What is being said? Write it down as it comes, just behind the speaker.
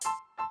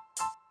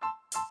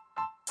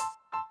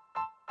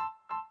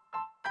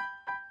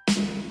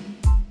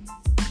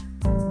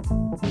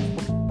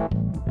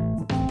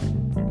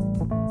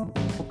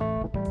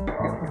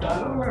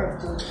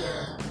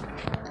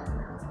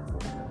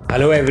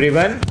Hello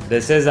everyone,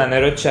 this is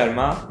Anirudh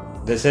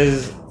Sharma. This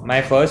is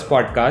my first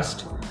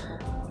podcast.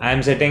 I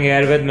am sitting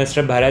here with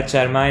Mr. Bharat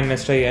Sharma and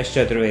Mr. Yash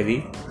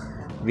Chaturvedi.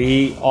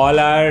 We all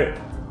are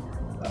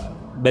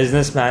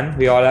businessmen,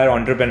 we all are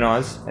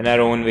entrepreneurs in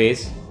our own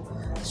ways.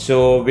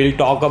 So we'll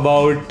talk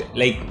about,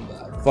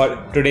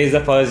 for today's the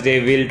first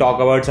day, we'll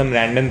talk about some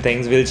random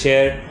things. We'll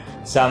share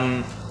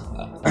some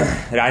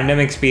random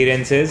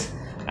experiences.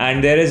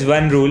 And there is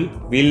one rule.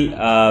 We'll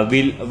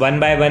one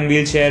by one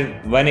we'll share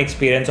one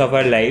experience of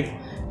our life,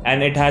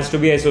 and it has to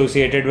be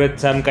associated with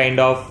some kind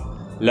of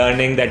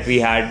learning that we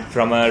had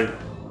from our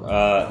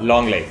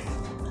long life.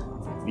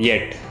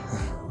 Yet.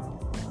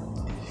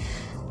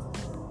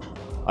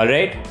 All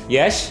right.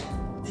 Yes.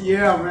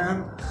 Yeah,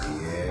 man.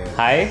 Yeah.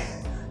 Hi.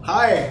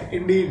 Hi,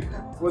 indeed.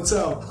 What's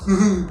up?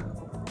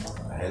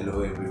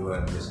 Hello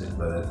everyone, this is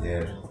Bharat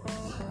here.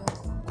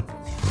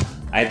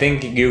 I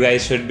think you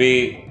guys should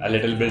be a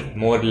little bit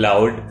more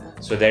loud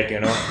so that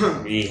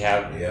we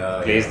have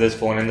placed this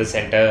phone in the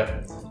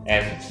center,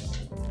 and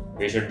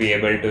we should be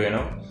able to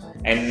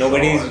and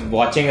nobody's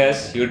watching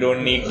us. You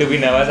don't need to be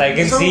nervous. I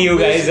can see you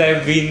guys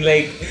have been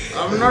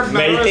I'm not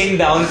melting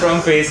down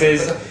from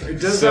faces. It's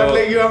just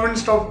that you haven't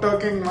stopped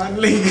talking, man.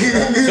 Let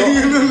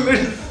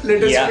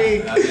us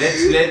speak.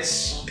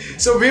 Let's.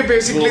 So we're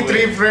basically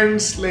three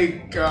friends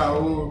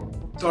who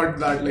thought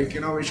that we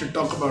should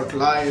talk about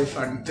life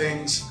and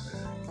things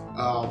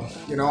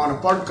on a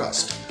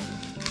podcast.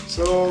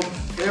 So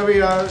here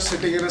we are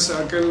sitting in a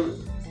circle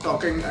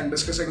talking and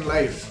discussing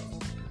life.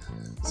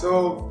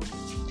 So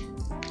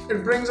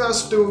it brings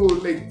us to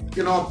a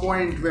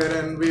point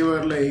wherein we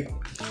were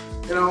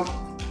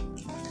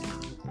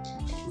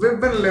we've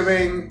been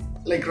living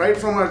right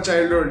from our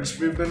childhoods,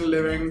 we've been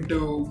living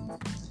to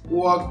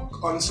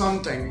work on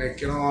something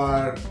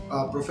our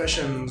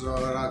professions or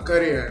our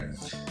career.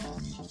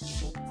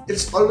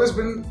 It's always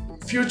been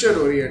future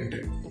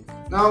oriented.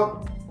 Now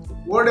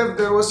what if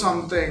there was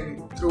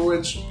something through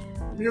which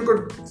you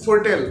could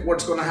foretell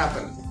what's going to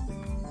happen?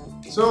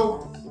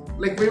 So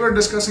we were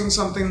discussing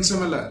something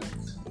similar.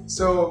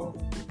 So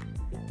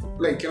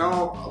a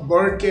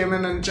bird came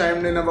in and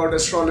chimed in about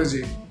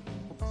astrology.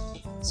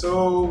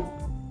 So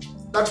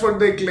that's what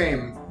they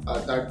claim,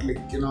 that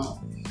you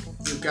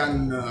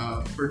can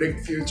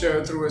predict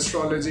future through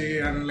astrology,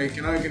 and you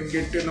can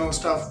get to know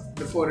stuff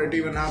before it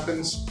even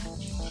happens.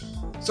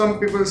 Some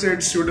people say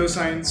it's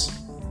pseudoscience.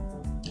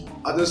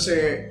 Others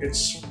say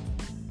it's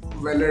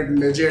valid,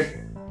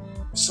 legit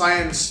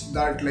science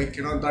that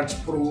that's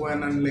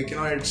proven, and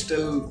it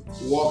still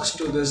works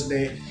to this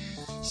day.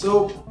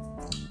 So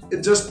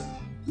it just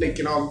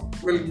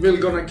we're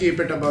gonna keep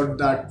it about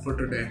that for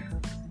today.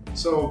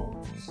 So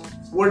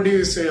what do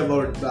you say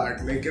about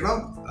that?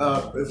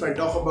 If I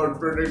talk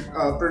about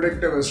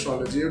predictive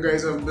astrology, you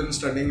guys have been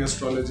studying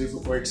astrology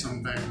for quite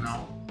some time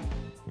now.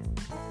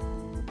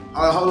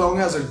 How long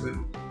has it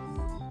been?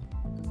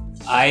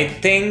 I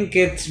think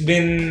it's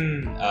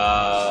been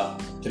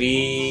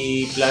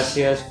 3+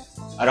 years,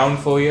 around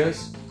 4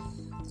 years.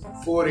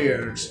 4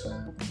 years.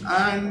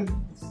 And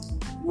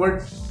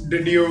what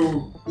did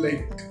you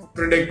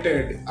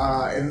predicted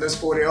in this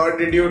 4 years, or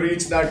did you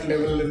reach that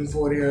level in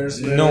 4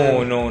 years?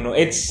 No.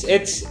 It's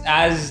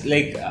as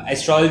learning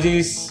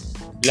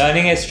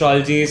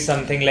astrology is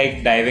something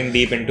like diving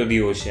deep into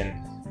the ocean,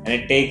 and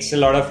it takes a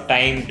lot of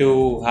time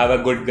to have a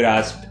good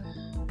grasp.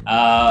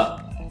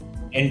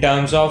 In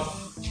terms of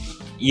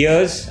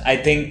years, I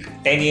think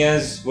 10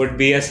 years would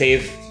be a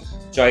safe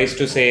choice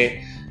to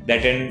say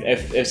that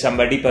if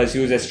somebody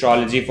pursues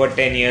astrology for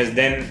 10 years,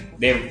 then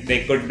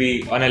they could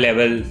be on a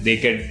level they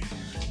could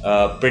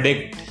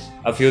predict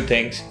a few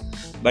things.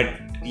 But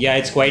yeah,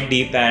 it's quite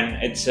deep,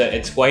 and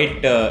it's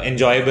quite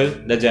enjoyable,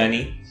 the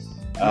journey.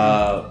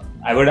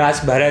 I would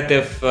ask Bharat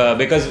if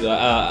because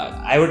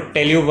I would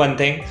tell you one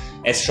thing.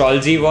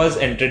 Astrology was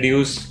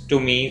introduced to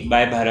me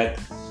by Bharat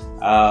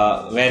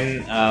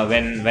when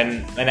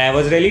I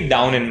was really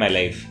down in my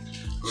life.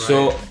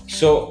 Right.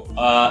 So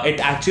it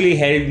actually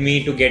helped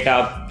me to get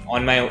up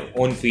on my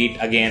own feet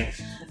again,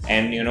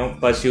 and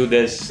pursue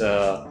this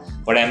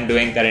what I'm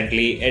doing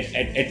currently.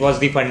 It was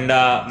the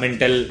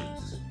fundamental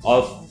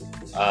of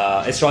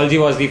astrology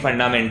was the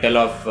fundamental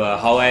of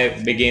how I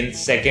began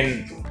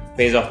second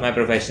phase of my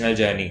professional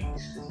journey.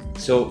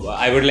 So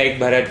I would like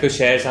Bharat to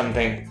share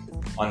something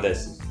on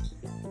this.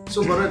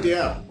 So Bharat,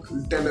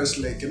 tell us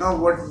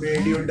what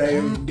made you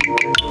dive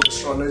deep into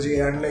astrology,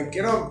 and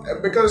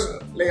because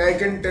I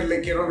can tell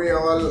we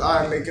all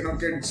are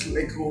kids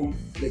who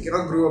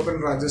grew up in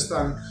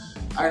Rajasthan,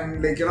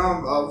 and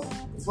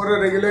for a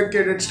regular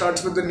kid it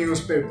starts with the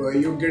newspaper.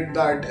 You get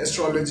that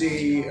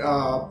astrology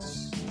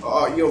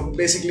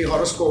basically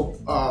horoscope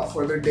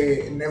for the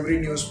day in every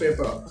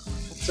newspaper.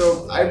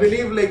 So I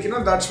believe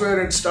that's where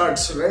it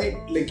starts, right?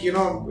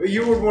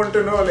 You would want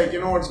to know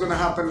what's gonna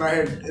happen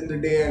ahead in the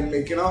day, and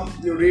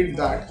you read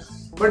that.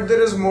 But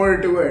there is more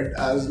to it,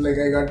 as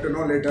I got to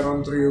know later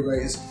on through you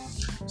guys.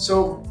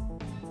 So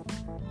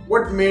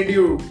what made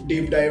you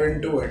deep dive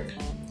into it?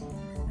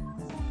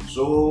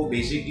 So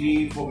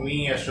basically for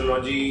me,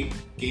 astrology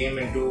came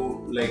into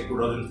like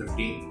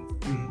 2015,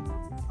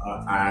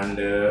 and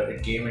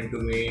it came into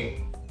me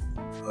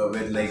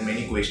with like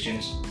many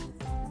questions,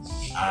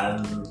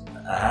 and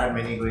I had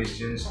many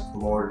questions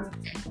about.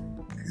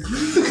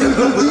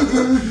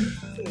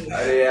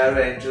 अरे यार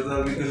venture तो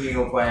अभी तो नहीं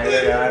हो पाएगा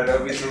यार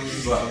अभी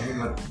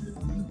मत.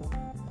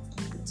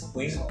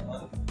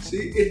 See,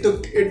 it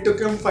took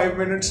him 5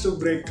 minutes to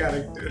break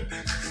character.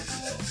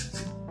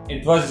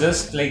 It was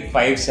just like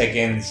 5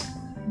 seconds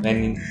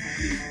when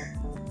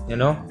you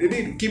know.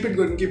 Keep it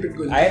going, keep it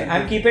going.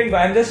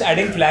 I'm just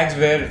adding flags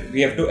where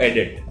we have to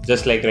edit,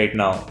 just like right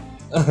now.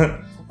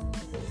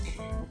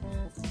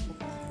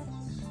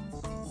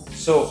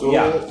 So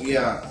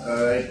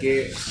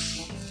okay.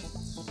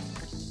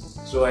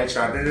 So I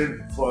started it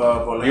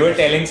following. You were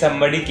telling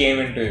somebody came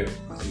into you.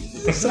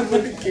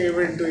 Somebody came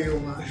into you,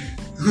 man.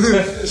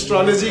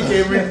 Astrology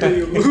came into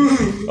you.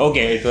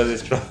 Okay, it was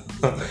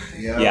astrology.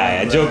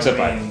 Yeah. Jokes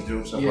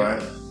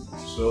apart.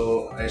 So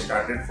I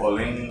started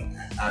following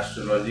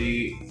astrology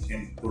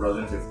in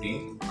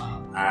 2015,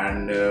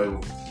 and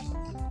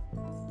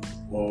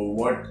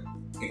what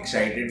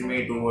excited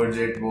me towards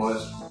it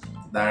was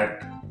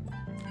that.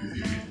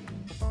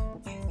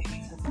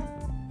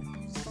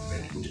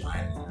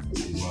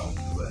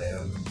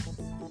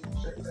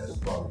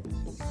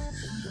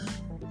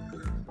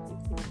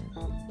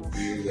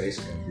 You guys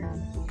can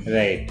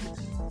Right.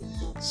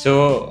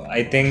 So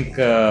I think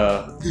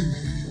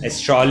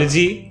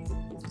astrology.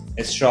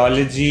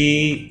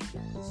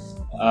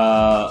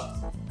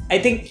 I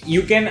think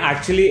you can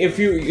actually, if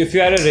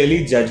you are a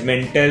really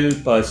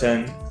judgmental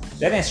person,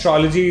 then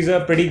astrology is a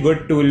pretty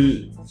good tool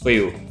for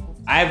you.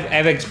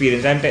 I've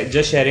experienced. I'm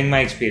just sharing my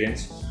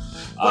experience.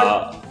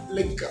 But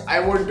like I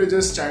want to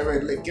just chime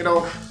in, like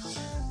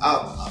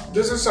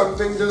this is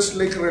something just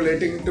like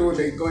relating to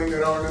like going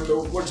around in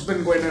what's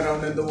been going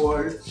around in the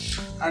world,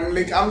 and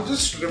like I'm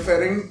just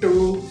referring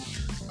to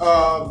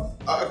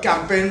a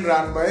campaign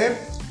run by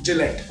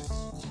Gillette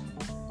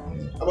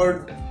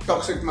about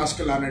toxic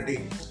masculinity.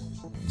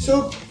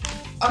 So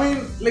I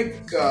mean,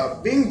 like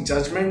being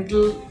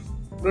judgmental,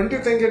 don't you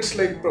think it's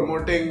like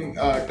promoting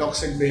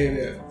toxic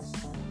behavior?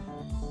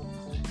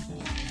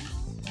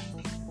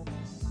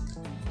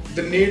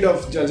 The need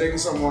of judging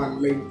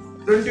someone, like,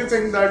 don't you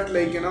think that,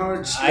 like,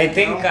 it's I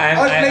think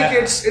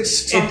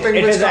it's something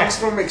which comes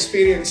from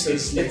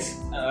experiences.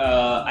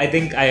 I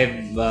think I've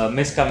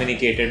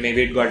miscommunicated.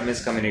 Maybe it got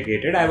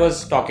miscommunicated. I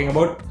was talking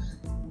about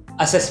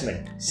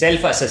assessment,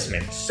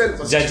 self-assessment.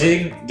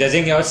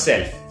 Judging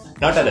yourself,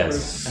 not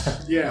others.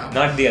 Yeah.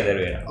 Not the other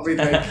way around. I mean,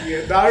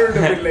 like, that would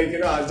have been like,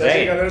 judging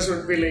Right. others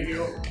would be like,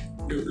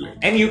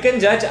 And you can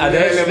judge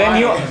others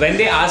when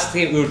they ask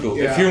you to.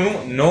 Yeah. If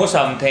you know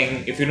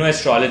something, if you know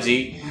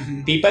astrology,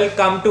 people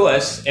come to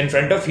us in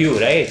front of you,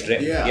 right?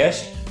 Yeah.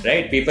 Yes,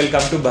 right. People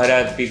come to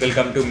Bharat, people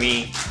come to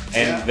me,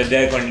 and with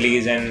their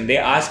kundlis, and they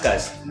ask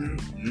us.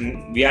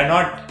 We are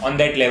not on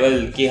that level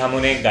कि हम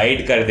उन्हें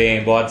guide कर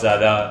दें बहुत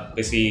ज़्यादा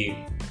किसी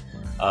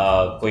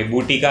कोई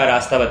बूटी का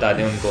रास्ता बता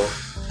दें उनको.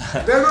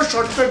 There are no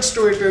shortcuts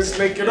to it. It's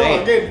like, Right.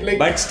 again, like.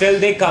 But still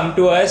they come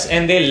to us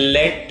and they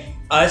let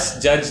us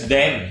judge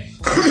them.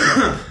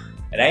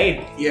 Right?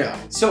 Yeah.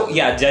 So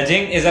yeah,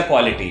 judging is a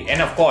quality,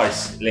 and of course,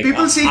 like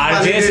People seek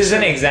RJS is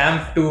an validation. exam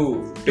to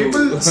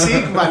People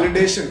seek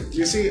validation.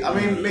 You see, I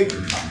mean, like,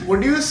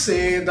 would you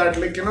say that,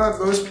 like,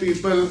 those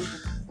people,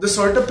 the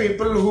sort of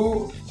people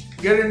who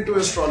get into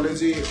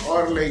astrology,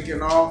 or like,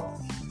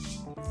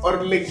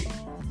 or like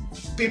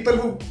people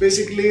who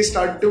basically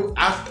start to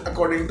act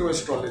according to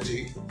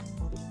astrology,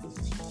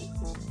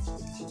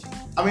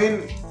 I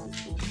mean,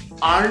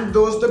 aren't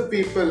those the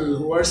people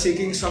who are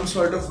seeking some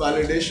sort of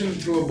validation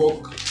through a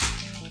book?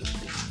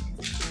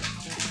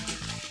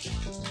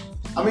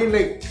 I mean,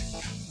 like,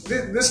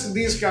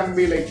 these can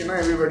be like,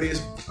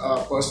 everybody's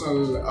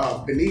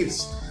personal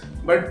beliefs,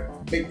 but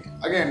like,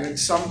 again,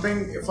 it's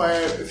something,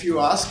 if you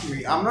ask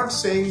me, I'm not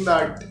saying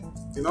that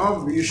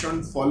we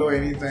shouldn't follow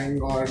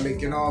anything, or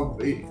like,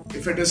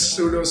 if it is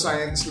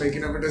pseudoscience, like,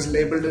 if it is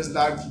labeled as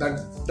that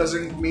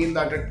doesn't mean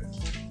that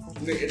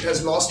it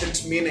has lost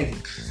its meaning.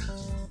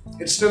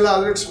 It still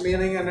has its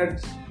meaning, and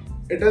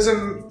it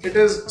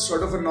is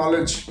sort of a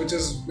knowledge which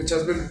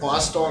has been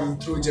passed on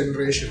through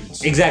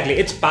generations. Exactly,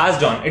 it's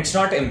passed on. It's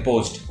not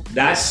imposed.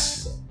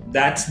 That's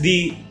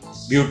the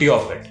beauty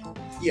of it.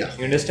 Yeah.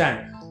 You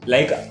understand?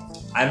 Like,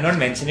 I'm not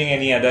mentioning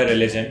any other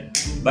religion,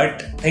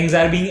 but things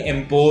are being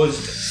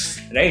imposed,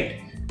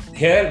 right?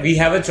 Here we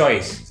have a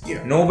choice.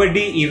 Yeah.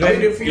 Nobody,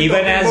 if you're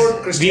even talking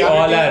about as we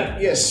all Christianity,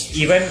 are, yes.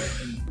 even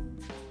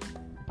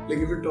Like,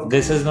 if you're talking.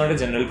 this is not a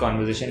general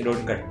conversation.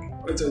 Don't cut me.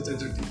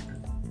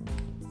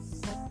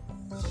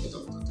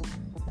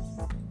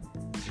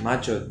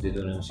 Macho दे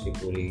दो ना उसकी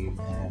पूरी.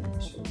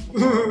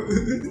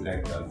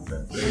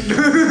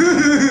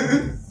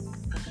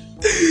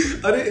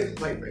 अरे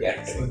भाई.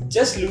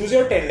 Just lose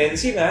your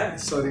tendency, man.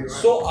 Sorry, man.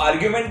 So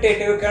argumentative,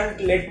 you can't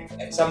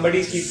let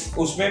somebody keep.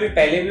 उसमें भी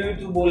पहले भी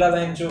तू बोला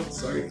बहनचो.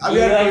 Sorry.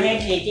 You are not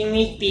letting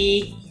me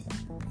speak.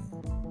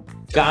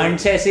 कांड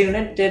से ऐसे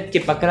उन्हें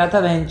चिपक रहा था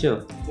बहनचो.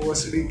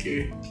 OSD के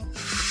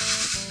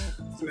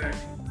flag.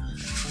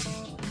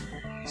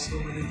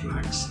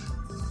 Facts.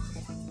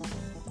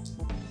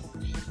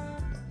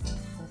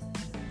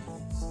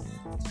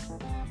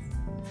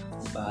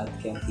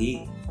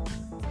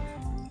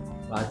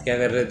 बात क्या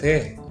कर रहे थे?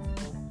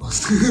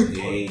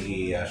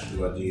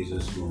 Astrology is a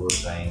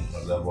pseudoscience.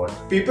 मतलब what?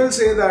 People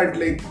say that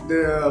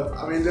there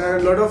are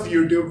a lot of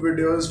YouTube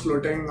videos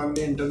floating on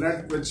the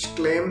internet which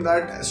claim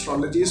that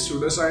astrology is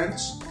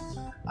pseudoscience,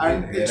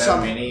 and There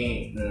are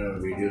many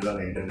videos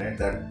on internet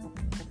that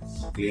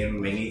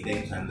claim many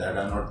things and that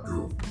are not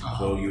true.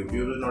 So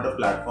YouTube is not a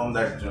platform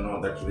that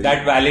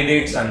That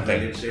validates something.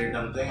 Validates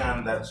something,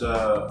 and that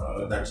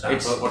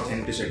stands for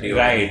authenticity.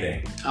 Right. Of anything.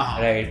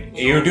 Right.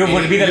 YouTube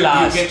would be the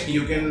last.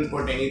 You can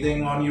put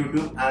anything on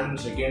YouTube, and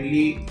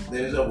secondly,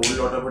 there is a whole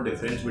lot of a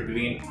difference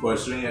between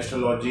pursuing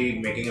astrology,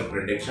 making a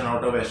prediction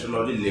out of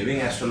astrology,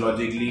 living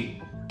astrologically,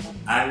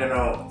 and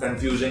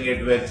confusing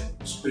it with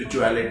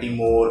spirituality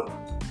more,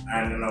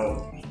 and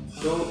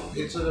so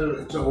it's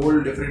a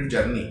whole different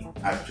journey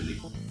actually.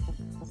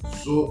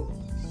 So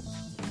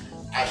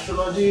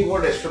astrology,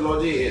 what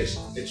astrology is,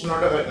 it's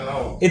not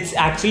a It's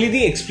actually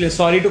the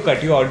sorry to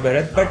cut you out,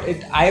 Bharat, but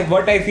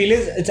what I feel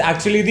is it's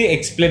actually the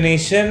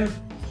explanation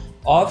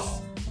of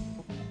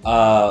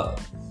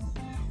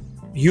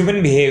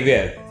human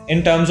behavior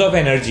in terms of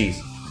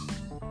energies.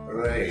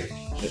 Right.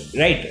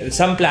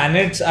 Some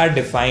planets are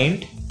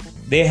defined.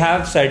 They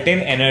have certain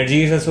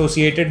energies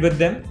associated with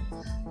them,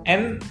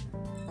 and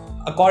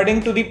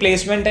according to the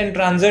placement and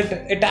transit,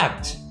 it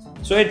acts.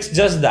 So it's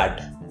just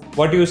that.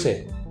 What do you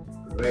say?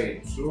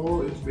 Right.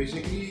 So it's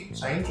basically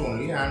science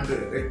only, and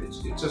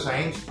it's a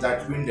science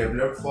that's been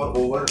developed for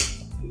over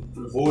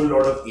a whole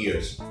lot of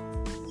years.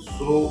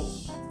 So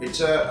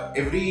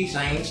every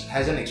science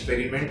has an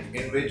experiment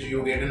in which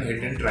you get a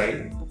hidden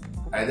trial.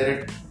 Either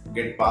it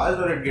get passed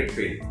or it get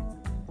failed.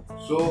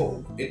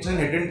 So it's a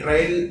hidden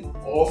trial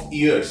of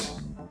years.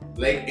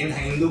 Like in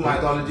Hindu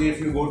mythology,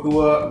 if you go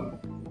to a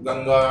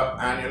Ganga,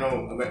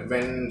 and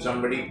when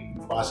somebody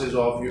passes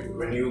off,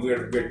 when you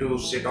get to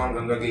sit on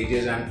Ganga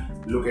cages and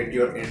look at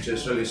your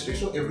ancestral history,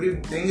 so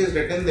everything is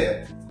written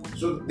there.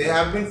 So they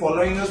have been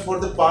following us for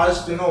the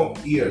past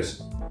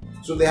years.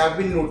 So they have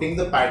been noting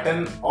the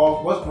pattern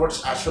of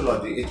what's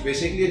astrology. It's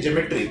basically a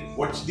geometry.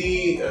 What's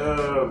the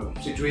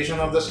situation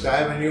of the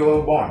sky when you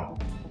were born?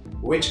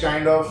 Which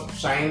kind of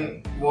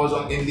sign was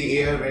in the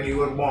air when you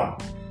were born?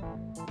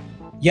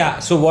 Yeah.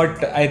 So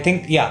what I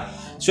think,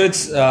 so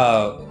it's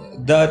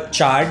the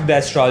chart, the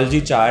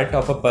astrology chart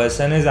of a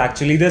person is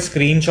actually the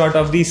screenshot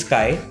of the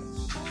sky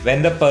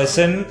when the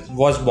person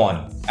was born,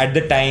 at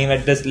the time,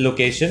 at this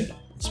location,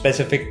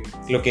 specific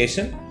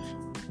location.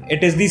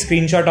 It is the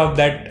screenshot of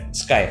that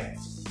sky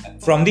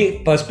from the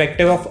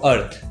perspective of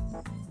Earth,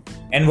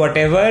 and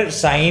whatever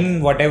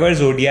sign, whatever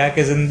zodiac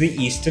is in the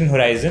eastern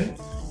horizon,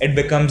 it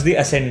becomes the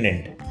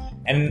ascendant,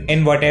 and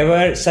in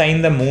whatever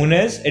sign the moon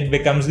is, it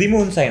becomes the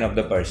moon sign of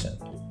the person.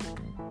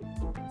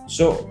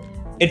 So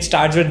it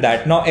starts with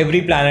that. Now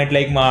every planet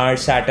like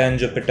Mars, Saturn,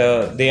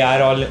 Jupiter, they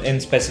are all in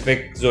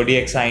specific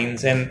zodiac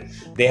signs, and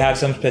they have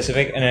some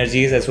specific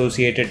energies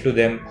associated to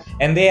them,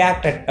 and they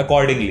act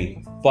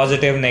accordingly.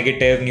 Positive,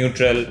 negative,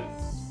 neutral,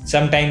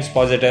 sometimes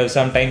positive,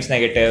 sometimes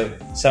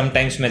negative,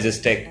 sometimes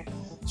majestic.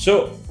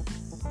 So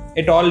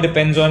it all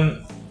depends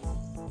on...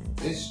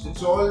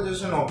 It's all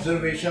just an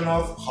observation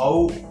of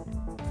how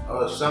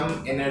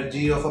some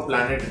energy of a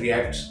planet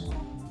reacts.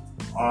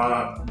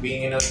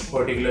 Being in a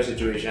particular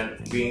situation,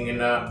 being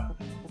in a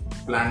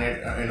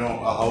planet, a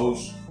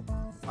house,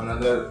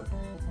 another.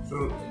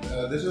 So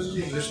this is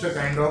just a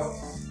kind of.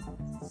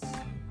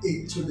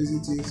 एक छोटी सी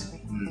चीज,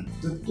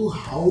 जब तू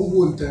how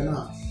बोलता है ना,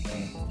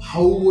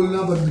 how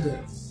बोलना बंद कर,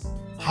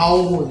 हाउ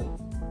बोल,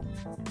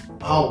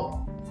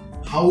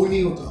 हाउ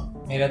नहीं होता.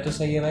 मेरा तो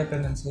सही है भाई,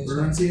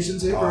 प्रोनाउंसिएशन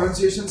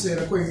से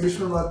रखो. इंग्लिश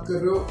में बात कर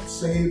रहे हो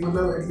सही,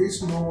 मतलब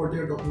at least know what you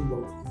are talking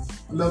about,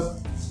 मतलब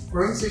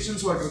प्रोनाउंसिएशन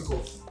सॉर्ट रखो.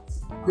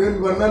 फिर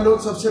वरना लोग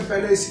सबसे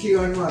पहले इसकी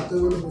गांड में आते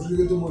हैं, बोले पूछ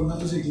के तू बोलना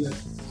तो सीख ले.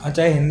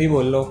 अच्छा, हिंदी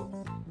बोल लो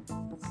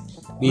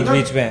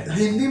बीच में.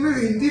 हिंदी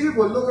भी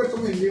बोल लो अगर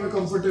तुम हिंदी में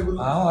कंफर्टेबल.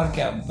 हाँ, और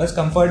क्या, बस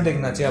कंफर्ट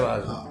दिखना चाहिए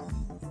आवाज में.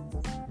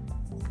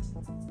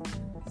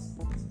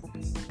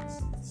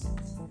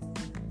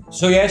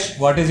 So Yash,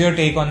 what is your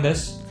take on this?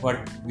 What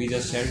we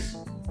just said?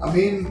 I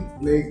mean,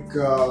 it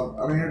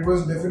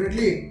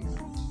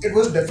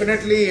was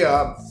definitely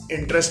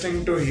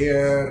interesting to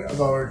hear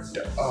about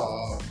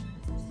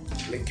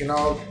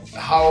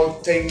how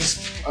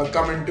things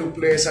come into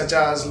play, such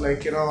as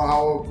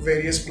how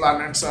various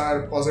planets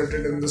are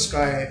posited in the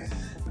sky,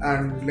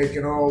 and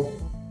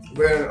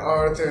where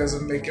Earth is,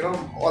 and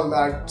all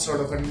that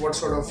sort of, and what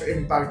sort of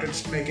impact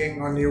it's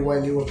making on you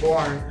while you were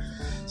born.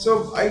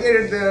 So I get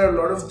it, there are a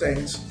lot of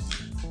things.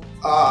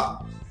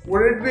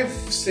 Would it be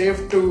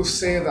safe to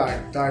say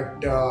that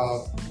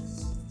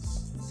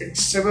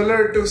it's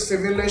similar to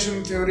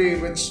simulation theory,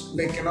 which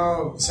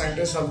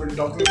scientists have been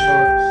talking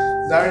about,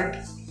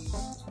 that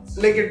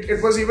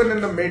it was even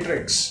in the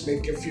Matrix,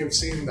 if you've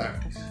seen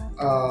that,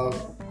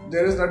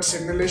 there is that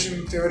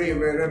simulation theory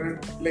wherein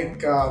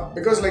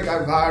because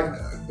I've had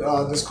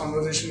this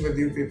conversation with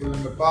you people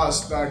in the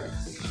past, that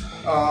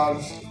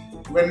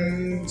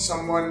when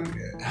someone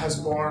has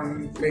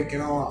born, like,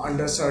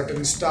 under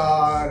certain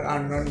star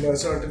and under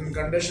certain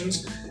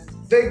conditions,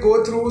 they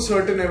go through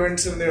certain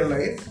events in their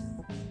life,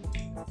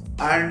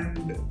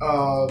 and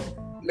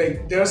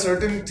like there are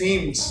certain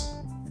themes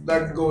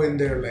that go in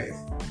their life.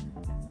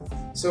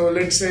 So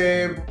let's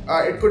say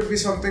it could be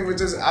something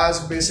which is as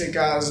basic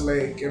as,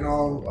 like, they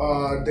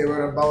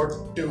were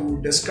about to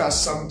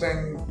discuss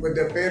something with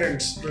their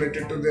parents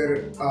related to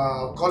their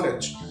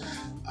college,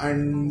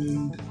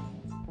 and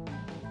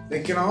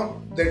like,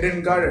 they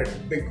didn't get it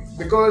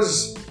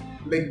because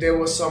like there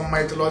was some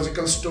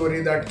mythological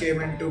story that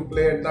came into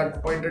play at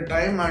that point in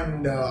time,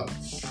 and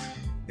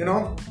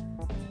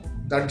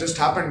that just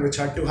happened, which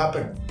had to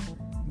happen.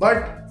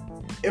 But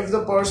if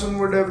the person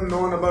would have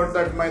known about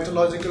that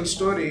mythological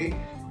story,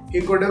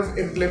 he could have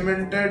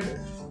implemented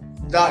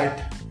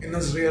that in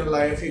his real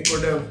life. He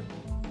could have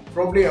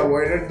probably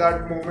avoided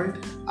that moment.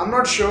 I'm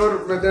not sure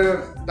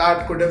whether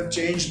that could have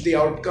changed the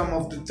outcome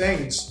of the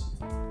things.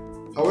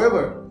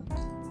 However,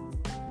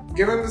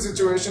 given the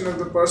situation, if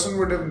the person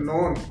would have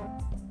known,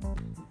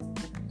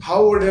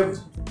 how would have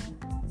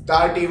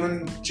that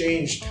even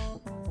changed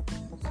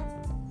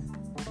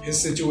his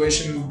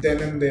situation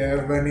then and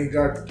there when he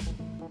got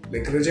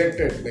like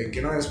rejected? Like,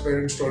 his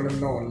parents told him,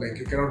 no, like,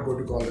 you cannot go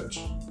to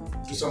college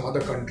to some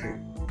other country,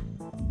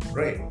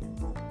 right?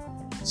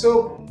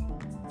 So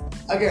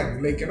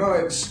again, like,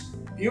 it's,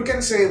 you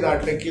can say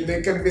that like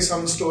there can be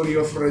some story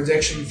of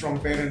rejection from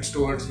parents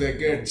towards their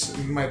kids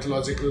in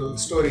mythological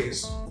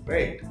stories,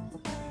 right?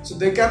 So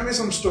there can be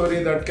some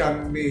story that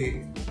can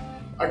be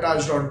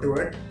attached onto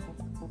it,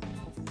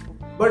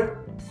 but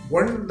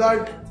wouldn't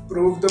that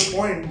prove the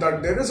point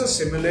that there is a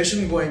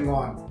simulation going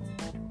on?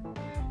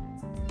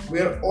 We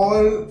are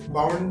all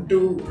bound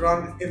to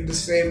run in the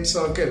same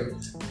circle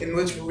in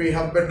which we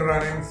have been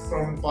running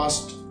from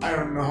past, I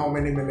don't know how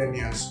many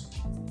millennia.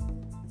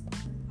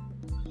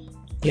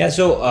 Yeah,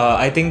 so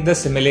I think the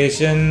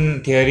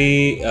simulation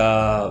theory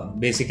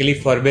basically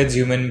forbids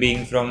human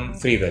being from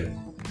free will,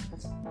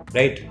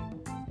 right?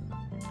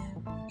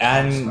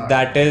 And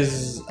that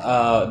is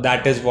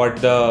what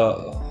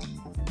the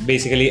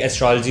basically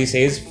astrology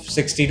says.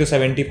 60 to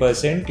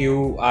 70%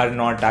 you are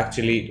not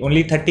actually,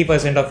 only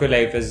 30% of your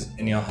life is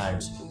in your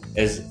hands,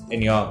 is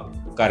in your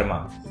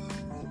karma.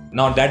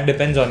 Now that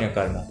depends on your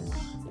karma.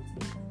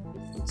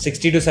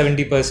 60 to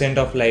 70%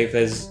 of life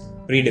is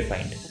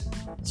predefined.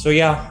 So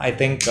yeah, I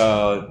think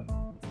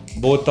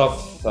both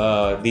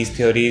of these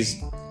theories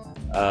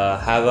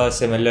have a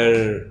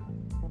similar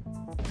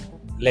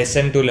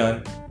lesson to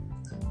learn.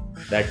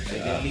 That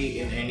Ideally,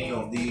 in any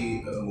of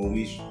the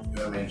movies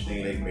you are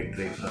mentioning, like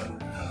Matrix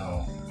and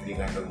any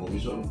kind of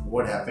movies, so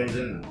what happens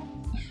in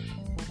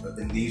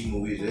these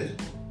movies is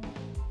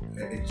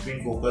it's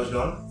been focused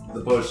on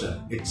the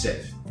person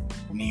itself,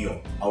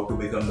 Neo, how to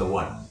become the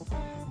one,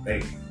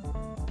 right?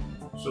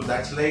 So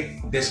that's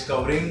like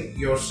discovering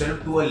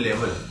yourself to a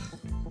level,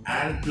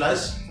 and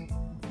plus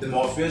the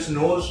Morpheus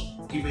knows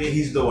that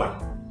he's the one.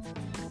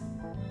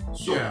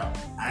 So Yeah.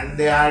 and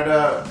they had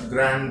a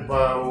grandpa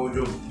वो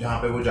जो जहाँ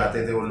पे वो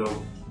जाते थे वो लोग,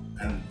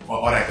 and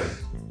Oracle.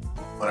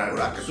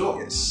 So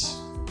Yes.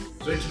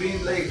 so it's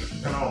been like,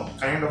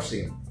 kind of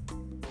same.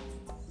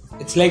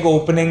 it's like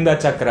opening the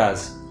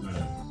chakras.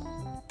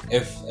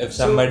 If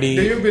somebody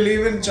So, do you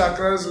believe in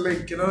chakras?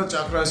 Like,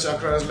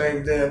 chakras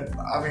like the,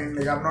 I mean,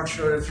 like, I'm not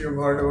sure if you've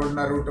heard about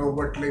Naruto,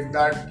 but like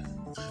that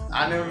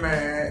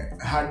anime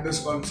had this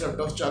concept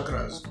of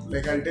chakras.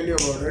 Like, I'll tell you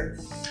about it.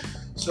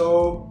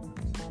 So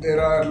there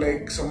are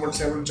like somewhat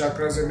 7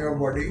 chakras in your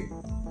body,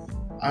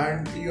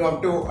 and you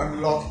have to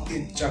unlock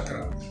each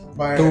chakra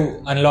by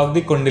to unlock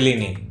the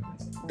Kundalini.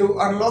 to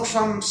unlock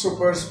some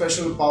super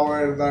special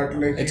power that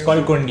like It's you-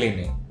 called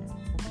Kundalini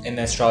in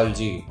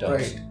astrology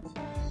terms. Right.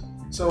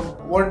 So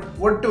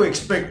what to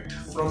expect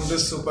from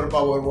this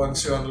superpower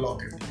once you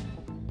unlock it?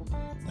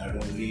 Not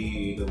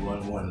only the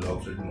one who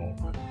unlocks it, no.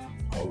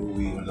 How do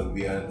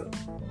we are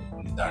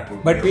that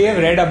would But be we a have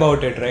very- read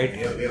about it, right?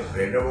 we have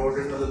read about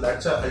it, so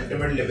that's a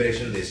ultimate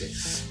liberation, they say.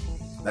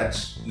 That's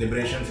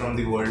liberation from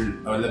the world.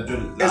 मतलब जो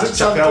Is last it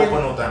chakra something-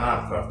 open होता है ना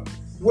आपका,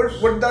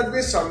 Would that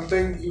be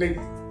something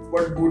like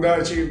what Buddha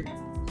achieved?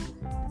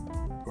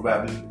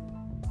 probably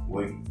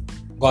वही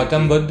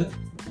Gautam Buddha.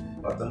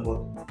 Gautam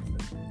Buddha.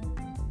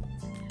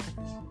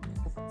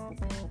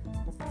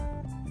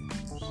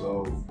 So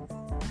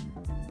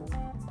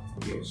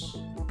yes.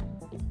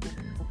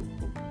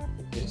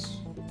 Yes,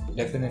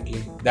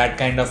 definitely. That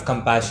kind of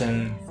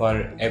compassion for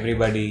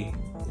everybody,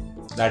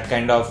 that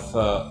kind of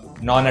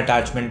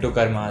non-attachment to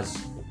karmas.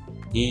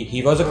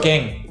 He was a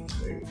king.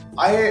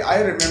 I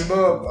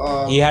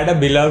remember. He had a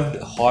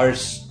beloved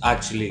horse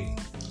actually,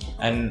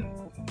 and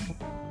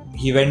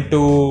he went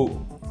to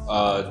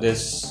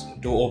this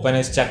to open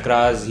his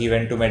chakras. He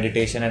went to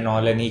meditation and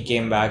all, and he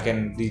came back,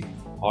 and the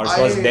horse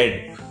was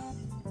dead.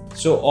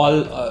 So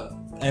all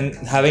and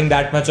having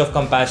that much of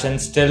compassion,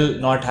 still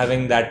not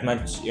having that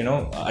much,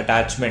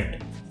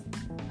 attachment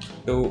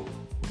to.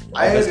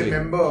 I obviously-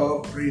 remember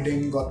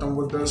reading Gautam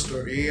Buddha's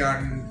story,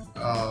 and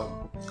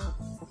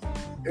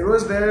it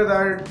was there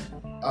that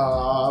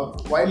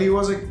while he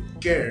was a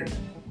kid,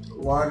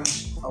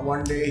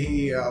 one day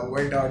he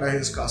went out of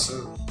his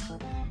castle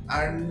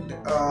and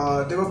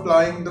they were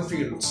plowing the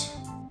fields.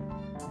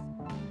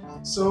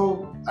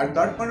 So at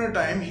that point of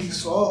time, he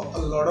saw a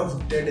lot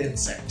of dead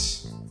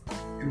insects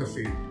in the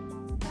field.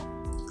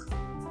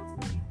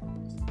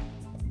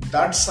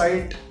 That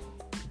sight.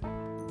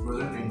 It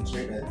wasn't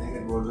insect, I think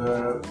it was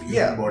a human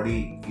Yeah.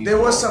 body. He There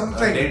was saw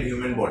something. a dead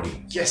human body.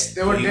 Yes,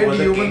 they were He dead was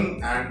a human.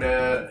 king and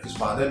his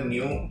father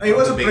knew. He from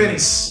was the a beginning-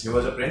 prince. He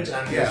was a prince,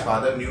 and his Yeah.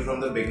 father knew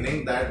from the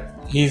beginning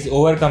that He's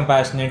over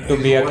compassionate to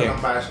be a king.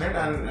 compassionate,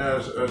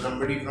 and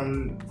somebody from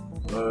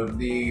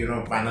the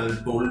panel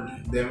told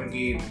them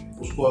कि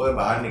उसको अगर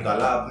बाहर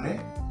निकाला आपने,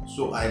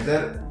 so either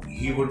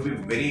he would be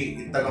very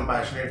इतना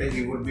compassionate है,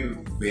 he would be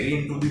very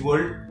into the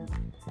world,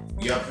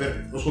 या फिर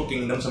उसको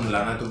kingdom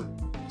संभालना तो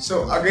So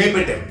Keep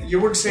it again, in. you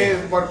would say,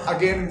 but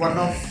again, one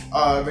of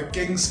the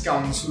king's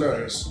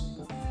counselors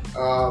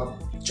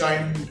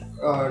chimed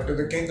to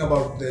the king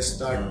about this,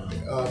 that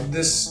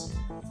this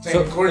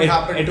thing could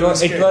happen it to was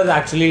his it kid. was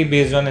actually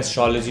based on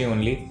astrology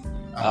only.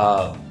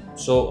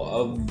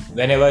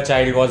 Whenever a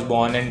child was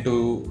born into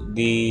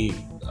the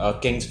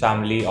king's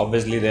family,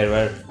 obviously there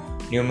were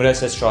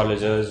numerous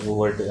astrologers who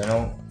would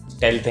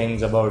tell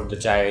things about the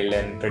child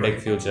and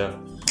predict future,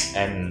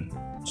 and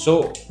so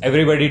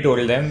everybody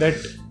told them that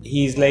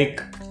he's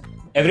like,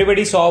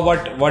 everybody saw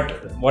what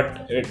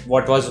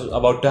was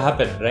about to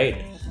happen, right?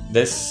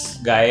 This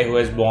guy who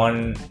is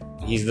born,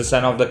 he's the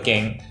son of the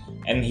king,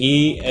 and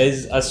he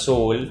is a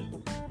soul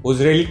who's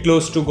really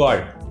close to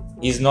God.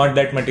 He's not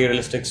that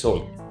materialistic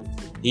soul.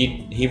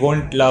 He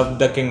won't love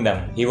the kingdom.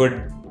 He would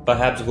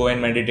perhaps go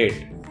and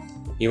meditate.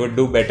 He would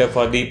do better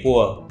for the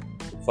poor,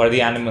 for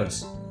the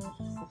animals.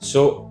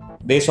 So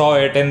they saw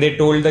it and they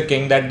told the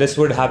king that this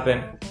would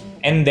happen,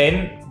 and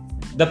then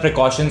the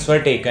precautions were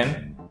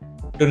taken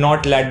to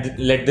not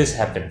let this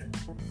happen,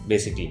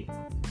 basically.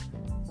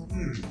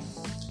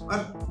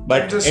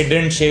 But just- it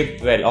didn't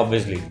shape well,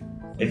 obviously.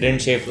 It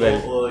didn't shape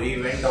well. So he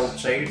went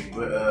outside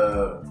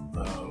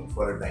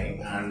for a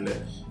time, and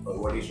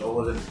what he saw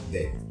was a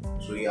death.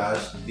 So he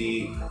asked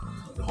the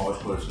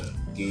horse person,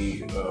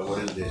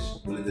 "What is this?"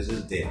 Well, this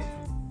is death.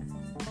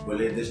 Well,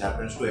 this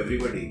happens to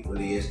everybody.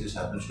 Well, yes, this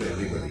happens to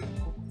everybody.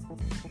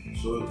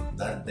 So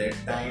that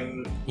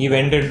time, He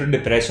went into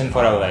depression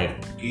for a while.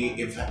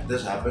 if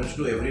this happens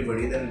to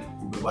everybody, then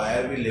why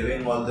are we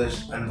living all this?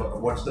 And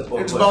what's the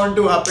purpose? It's bound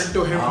to happen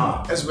to him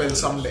Ah. as well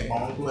someday.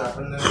 Bound to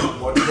happen. Then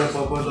what's the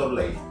purpose of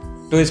life?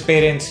 To his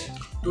parents,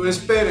 To his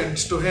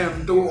parents, to him,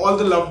 to all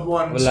the loved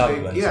ones. loved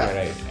like, ones, yeah,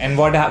 right? And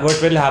what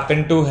will happen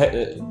to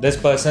this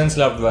person's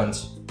loved ones?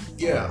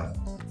 yeah.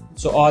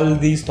 So all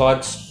these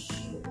thoughts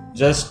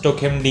just took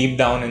him deep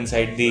down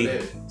inside the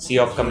sea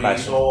of So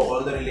compassion. he saw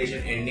all the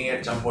relation ending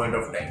at some point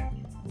of time.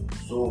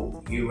 So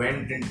he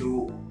went into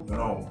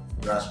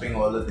grasping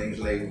all the things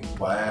like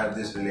why are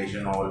this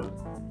relation all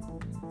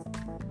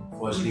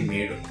firstly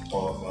made of,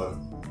 or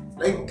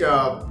Like,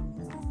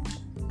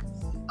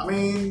 I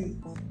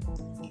mean,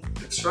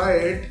 it's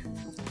right.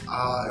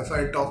 If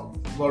I talk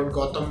about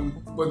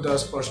Gautam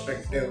Buddha's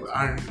perspective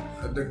and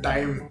the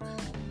time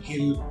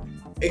he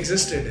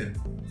existed in,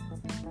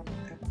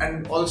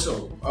 and also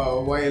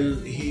while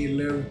he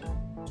lived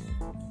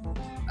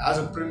as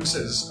a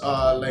prince's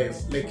life,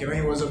 like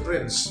he was a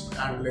prince,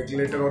 and like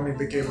later on he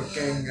became a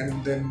king,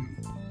 and then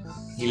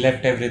He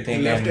left everything.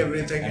 he left and,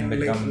 everything and like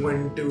become,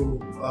 went to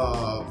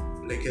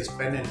like his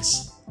penance,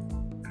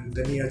 and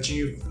then he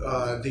achieved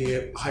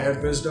the higher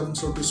wisdom,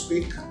 so to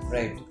speak,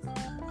 right.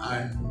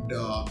 and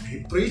he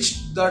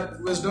preached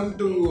that wisdom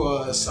to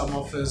some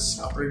of his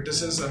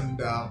apprentices, and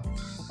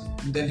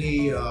then he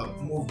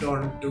moved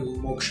on to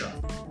moksha.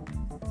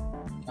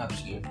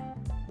 Absolutely.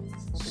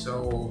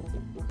 So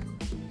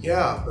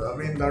yeah, I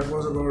mean that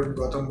was about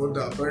Gautam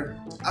Buddha. But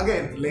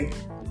again, like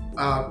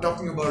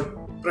talking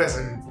about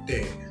present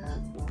day,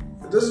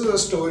 this is a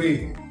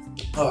story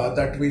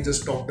that we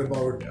just talked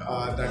about,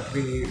 that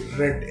we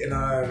read in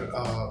our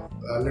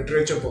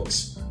literature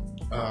books,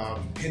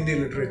 Hindi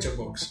literature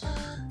books.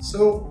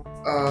 So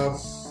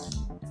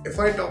if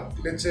I talk,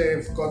 let's say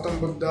if Gautam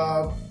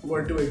Buddha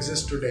were to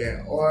exist today,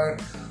 or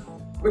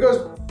because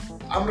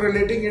I'm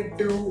relating it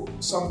to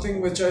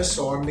something which I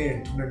saw on the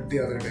internet the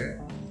other day.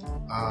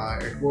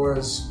 It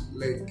was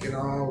like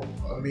a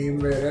meme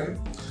wherein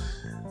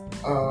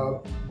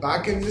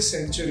back in this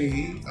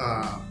century,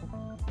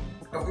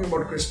 talking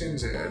about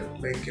Christians here,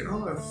 like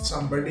if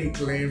somebody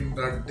claimed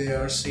that they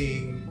are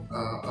seeing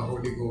a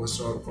Holy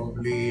Ghost, or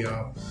probably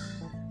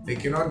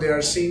like they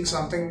are seeing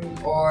something,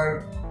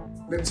 or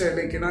let's say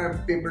like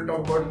if people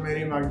talk about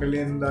Mary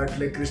Magdalene, that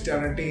like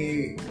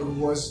Christianity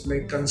was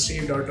like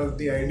conceived out of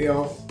the idea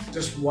of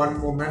just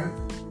one woman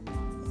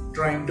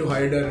trying to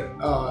hide her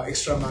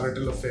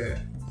extramarital affair,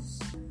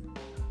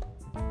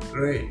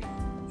 right?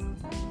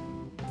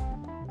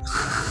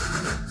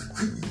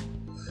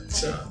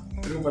 अच्छा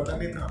तेरे को पता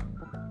नहीं था?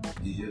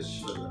 Jesus.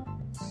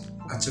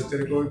 अच्छा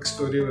तेरे को एक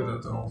स्टोरी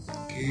बताता हूँ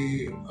कि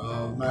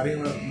मैरी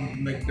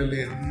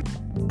मैगडलेन